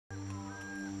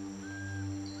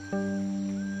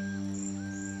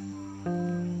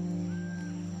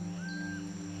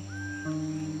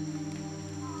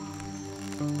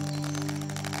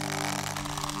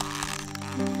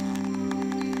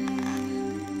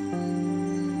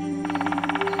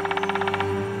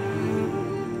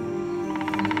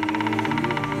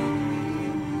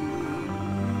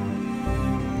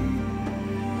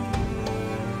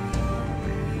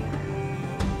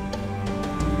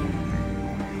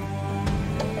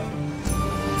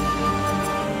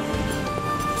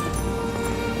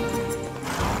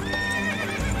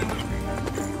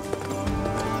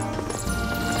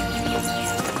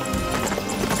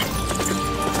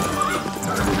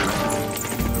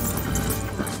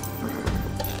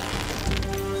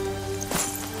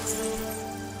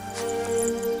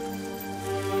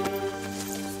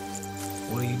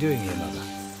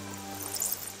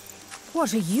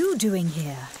What are you doing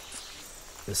here?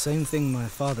 The same thing my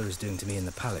father is doing to me in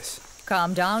the palace.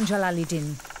 Calm down,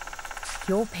 Jalaledin.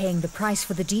 You're paying the price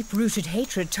for the deep-rooted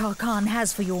hatred Tarkhan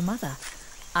has for your mother.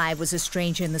 I was a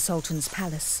stranger in the Sultan's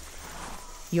palace.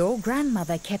 Your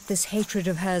grandmother kept this hatred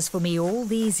of hers for me all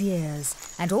these years,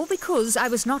 and all because I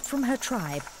was not from her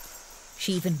tribe.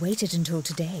 She even waited until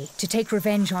today to take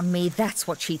revenge on me. That's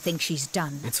what she thinks she's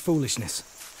done. It's foolishness.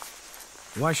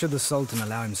 Why should the Sultan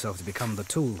allow himself to become the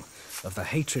tool of the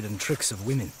hatred and tricks of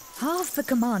women? Half the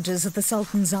commanders of the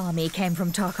Sultan's army came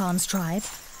from Tarkhan's tribe.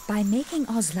 By making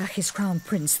Ozlak his crown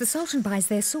prince, the Sultan buys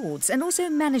their swords and also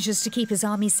manages to keep his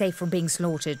army safe from being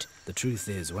slaughtered. The truth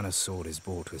is, when a sword is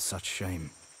bought with such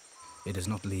shame, it does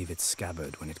not leave its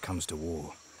scabbard when it comes to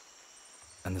war,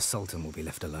 and the Sultan will be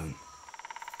left alone.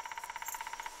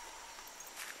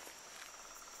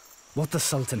 What the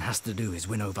Sultan has to do is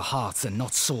win over hearts and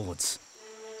not swords.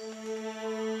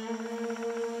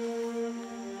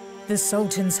 The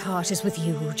Sultan's heart is with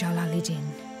you, Jalaledin.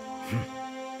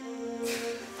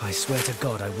 I swear to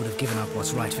God I would have given up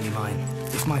what's rightfully mine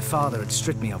if my father had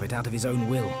stripped me of it out of his own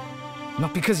will.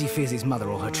 Not because he fears his mother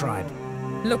or her tribe.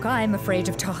 Look, I'm afraid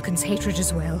of Tarkhan's hatred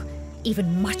as well.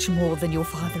 Even much more than your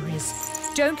father is.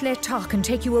 Don't let Tarkhan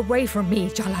take you away from me,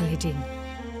 Jalaledin.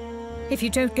 If you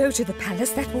don't go to the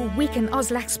palace, that will weaken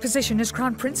Ozlak's position as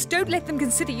crown prince. Don't let them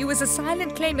consider you as a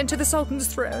silent claimant to the Sultan's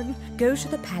throne. Go to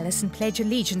the palace and pledge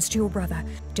allegiance to your brother.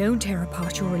 Don't tear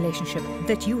apart your relationship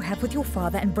that you have with your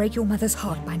father and break your mother's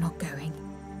heart by not going.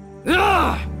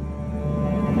 Ah!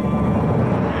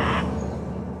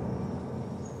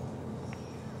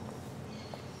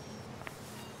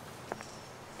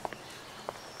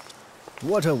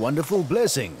 What a wonderful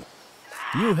blessing.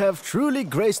 You have truly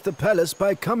graced the palace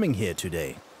by coming here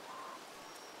today.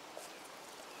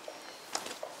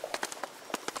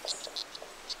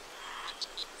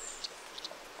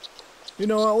 You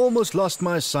know, I almost lost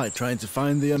my sight trying to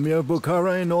find the Emir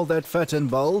Bukhara in all that fat and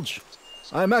bulge.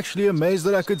 I'm actually amazed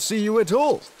that I could see you at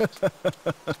all.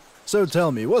 So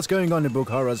tell me, what's going on in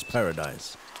Bukhara's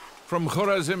paradise? From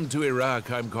Khorazm to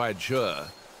Iraq, I'm quite sure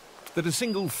that a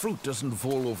single fruit doesn't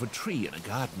fall off a tree in a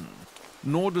garden.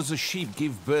 Nor does a sheep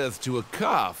give birth to a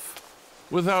calf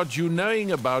without you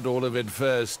knowing about all of it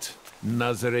first,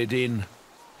 Nazareddin.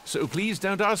 So please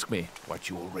don't ask me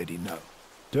what you already know.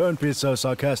 Don't be so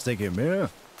sarcastic, Emir.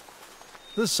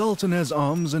 The Sultan has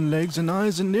arms and legs and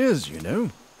eyes and ears, you know.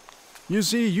 You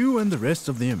see, you and the rest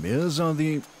of the Emirs are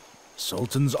the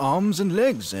Sultan's arms and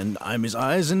legs, and I'm his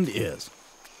eyes and ears.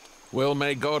 Well,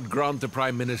 may God grant the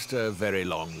Prime Minister a very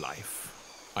long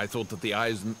life. I thought that the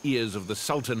eyes and ears of the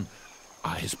Sultan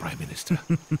are his Prime Minister.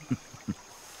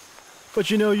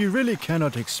 But you know, you really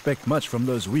cannot expect much from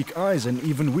those weak eyes and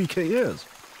even weaker ears.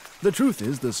 The truth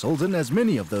is, the Sultan has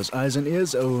many of those eyes and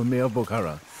ears, O Emir of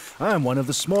Bukhara. I am one of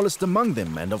the smallest among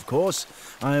them, and of course,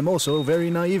 I am also a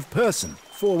very naive person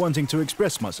for wanting to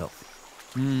express myself.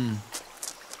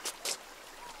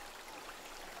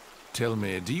 Tell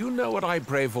me, do you know what I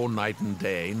pray for night and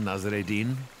day,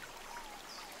 Nazareddin?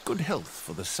 Good health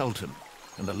for the Sultan,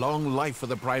 and a long life for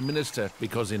the Prime Minister,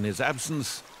 because in his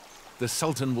absence, the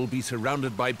Sultan will be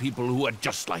surrounded by people who are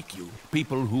just like you.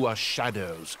 People who are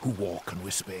shadows, who walk and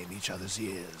whisper in each other's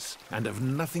ears, and have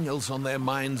nothing else on their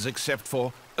minds except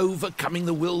for overcoming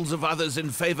the wills of others in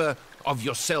favor of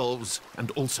yourselves and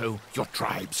also your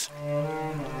tribes.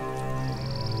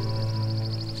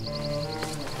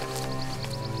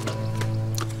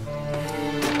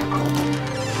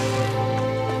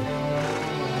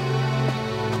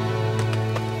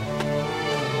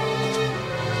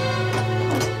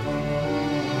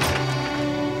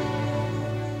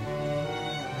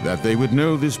 That they would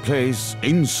know this place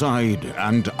inside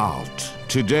and out.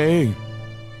 Today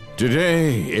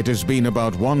Today, it has been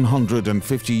about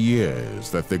 150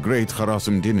 years that the great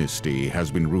Kharazm dynasty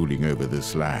has been ruling over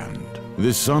this land.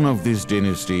 The son of this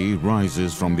dynasty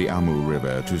rises from the Amu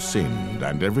River to Sindh,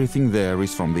 and everything there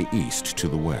is from the east to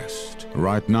the west.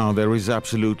 Right now, there is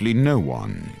absolutely no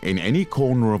one in any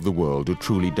corner of the world who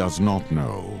truly does not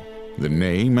know the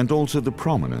name and also the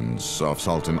prominence of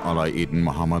Sultan Al-Dīn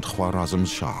Muḥammad Khwarazm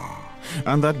Shah.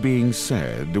 And that being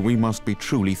said, we must be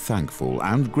truly thankful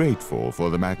and grateful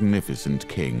for the magnificent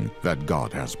king that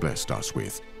God has blessed us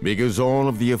with. Because all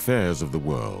of the affairs of the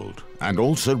world, and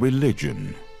also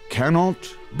religion,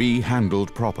 cannot be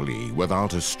handled properly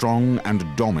without a strong and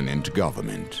dominant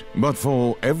government. But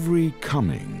for every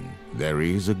coming, there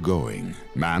is a going.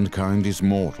 Mankind is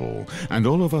mortal, and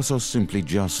all of us are simply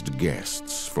just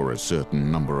guests for a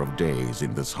certain number of days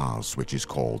in this house which is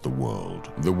called the world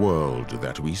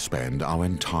that we spend our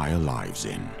entire lives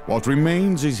in. What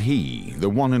remains is He, the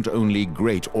one and only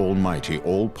great, almighty,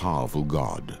 all-powerful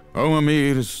God. O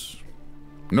Amirs,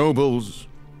 nobles,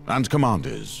 and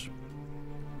commanders,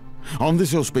 on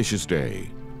this auspicious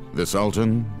day, the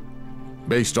Sultan,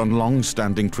 based on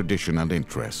long-standing tradition and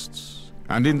interests,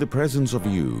 and in the presence of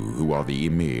you, who are the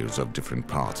emirs of different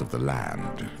parts of the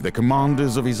land, the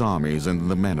commanders of his armies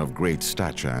and the men of great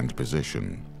stature and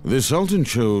position, the Sultan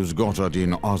chose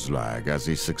Ghotadin Ozlag as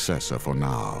his successor for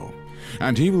now.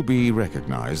 And he will be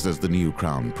recognized as the new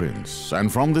crown prince.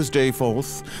 And from this day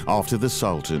forth, after the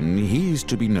Sultan, he is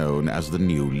to be known as the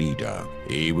new leader.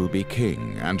 He will be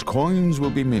king, and coins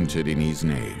will be minted in his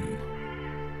name.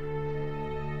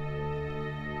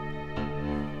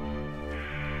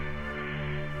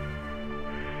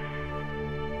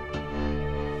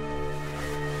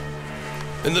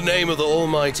 In the name of the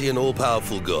Almighty and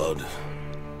All-Powerful God,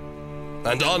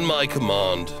 and on my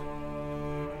command,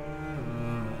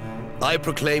 I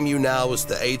proclaim you now as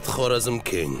the 8th Khwarazm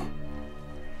King.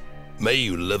 May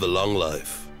you live a long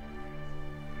life.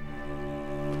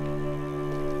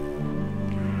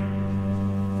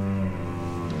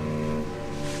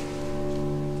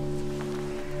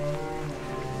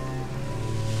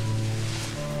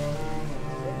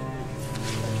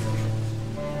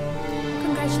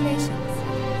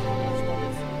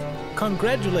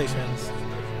 Congratulations.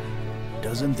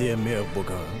 Doesn't the Emir of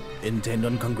Bukhara intend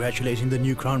on congratulating the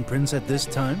new crown prince at this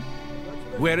time?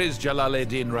 Where is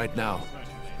Jalaledin right now?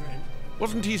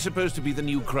 Wasn't he supposed to be the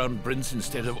new crown prince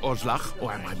instead of Ozlak?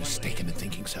 Or am I mistaken in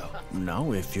thinking so?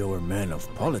 Now, if you're a man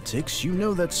of politics, you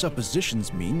know that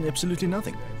suppositions mean absolutely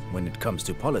nothing. When it comes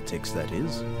to politics, that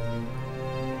is.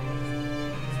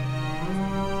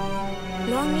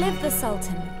 Long live the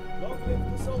Sultan. Long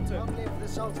live the Sultan. Long live the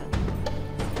Sultan.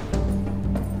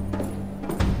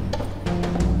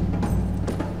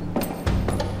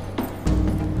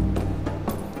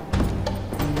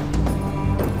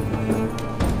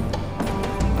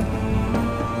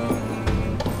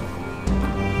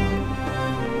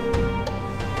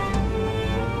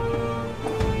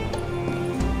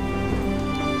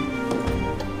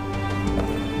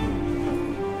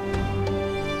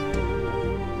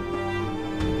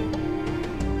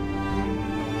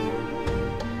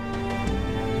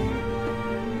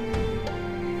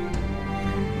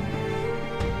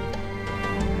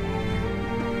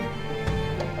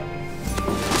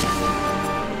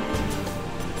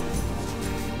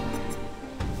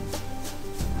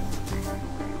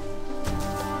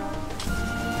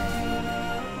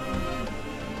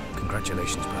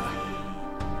 Congratulations, brother.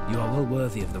 You are well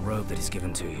worthy of the robe that is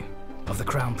given to you, of the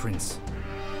Crown Prince.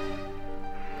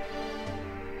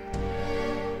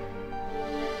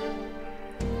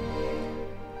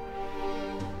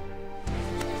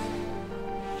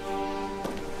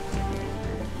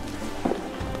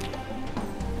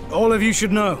 All of you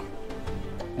should know,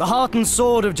 the heart and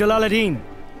sword of Jalaledin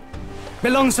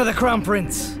belongs to the Crown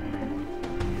Prince.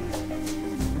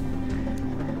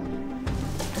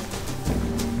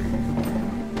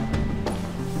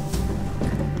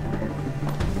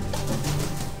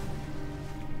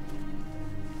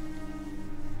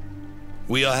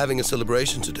 We are having a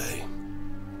celebration today,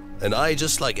 and I,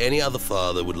 just like any other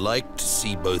father, would like to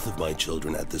see both of my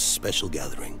children at this special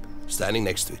gathering, standing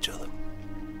next to each other.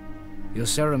 Your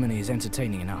ceremony is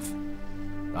entertaining enough.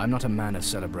 I'm not a man of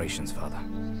celebrations, father.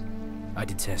 I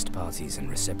detest parties and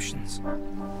receptions.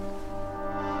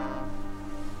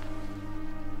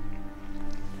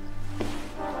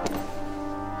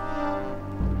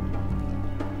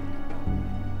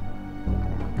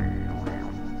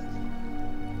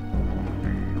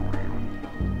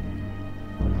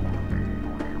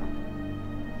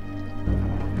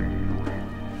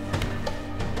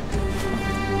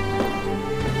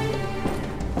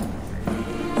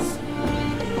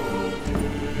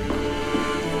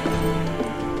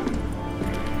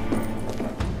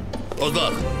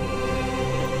 Allah.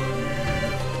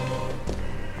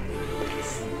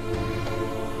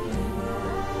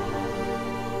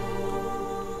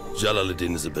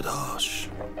 Jalaledin is a bit harsh.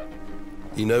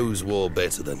 He knows war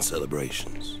better than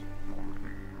celebrations.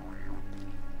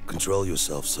 Control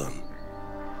yourself, son.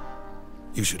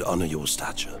 You should honor your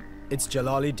stature. It's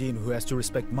Jalāl-ed-Dīn who has to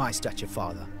respect my stature,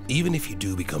 father. Even if you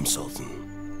do become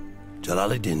Sultan,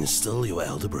 Jalaledin is still your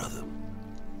elder brother.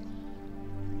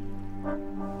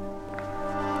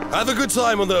 Have a good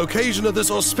time on the occasion of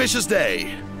this auspicious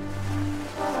day.